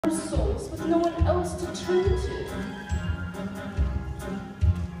our souls with no one else to turn to.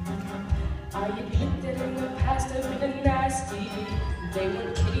 I admit that in the past I've been nasty. They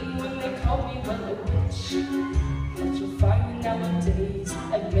weren't kidding when they called me, well, a witch. But you'll find that nowadays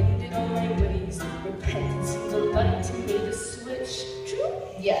I've mended all my ways. Repentance seems a light and made a switch. True?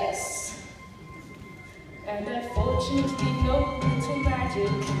 Yes. And I fortunately know little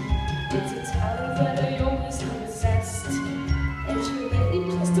magic. It's a talent that I always have possessed. And you lately,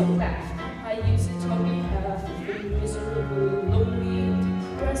 please don't laugh. I use it on behalf of the miserable, lonely, and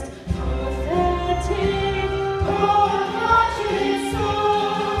depressed, pathetic, unfortunate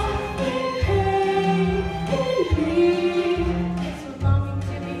souls in pain, in need. It's belonging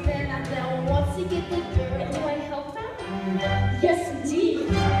to me, then I know once you get the girl. And do I help them? Yes, indeed.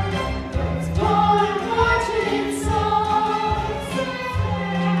 Those poor unfortunate souls,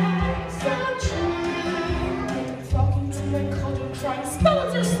 so true. They've been flocking to my cauldron crying, spell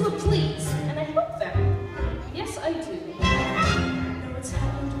it or slip, please. And I help them. Yes, I do. Now it's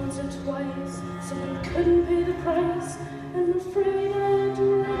happened once or twice. Someone couldn't pay the price. I'm afraid I had to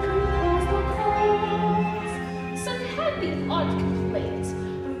recompense the cost. Some had the odd complaint,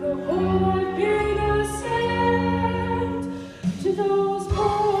 but the whole I've been sent to those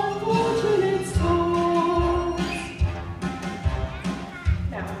poor unfortunate souls.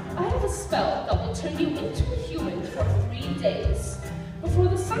 Now, I have a spell that will turn you into a human for 3 days. Before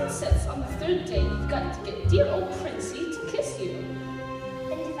the sun sets on the 3rd day, you've got to get dear old Princey to kiss you.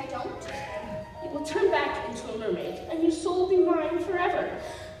 And if I don't? You will turn back into a mermaid, and your soul will be mine forever.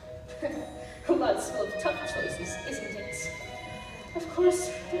 Life's full of tough choices, isn't it? Of course,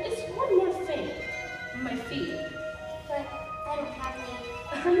 there is one more thing. My fee. But I don't have any.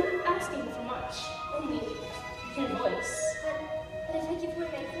 I'm not asking for much, only your voice. But if I give away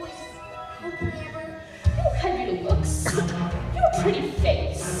my voice, how can I ever? You have your looks, your pretty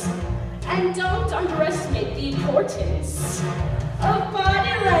face, and don't underestimate the importance of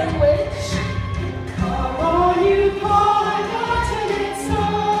body language. Come on, you poor unfortunate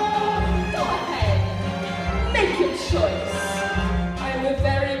soul. Go ahead, make your choice. I'm a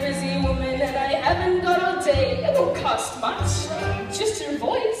very busy woman and I haven't got all day. It won't cost much, just your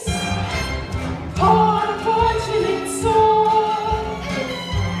voice. Poor unfortunate soul.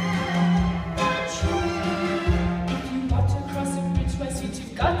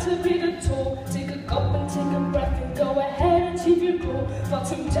 You've got to pay the toll. Take a gulp and take a breath and go ahead and achieve your goal.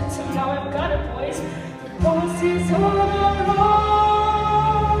 Bottom jettom, now I've got it, boys. The boss is on the road.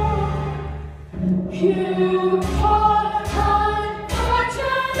 You are unfortunate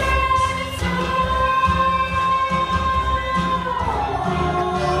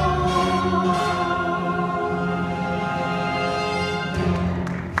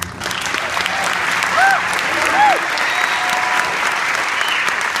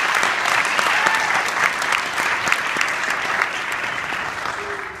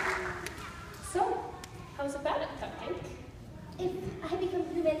soul. How's about it, Cupcake? If I become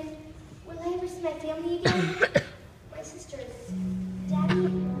human, will I ever see my family again? My sisters, Daddy?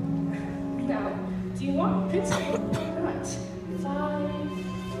 Now, do you want Princey or not? 5,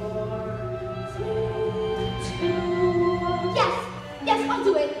 4, 3, 2, 1. Yes, I'll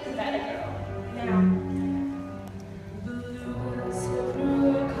do it. That a girl. Now, blue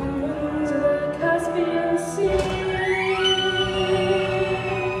silver comes the Caspian Sea.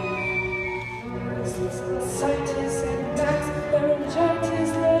 Scientists and max, laryngitis,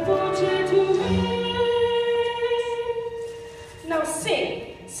 levoche to me. Now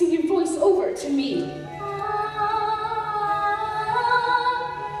sing your voice over to me. Ah.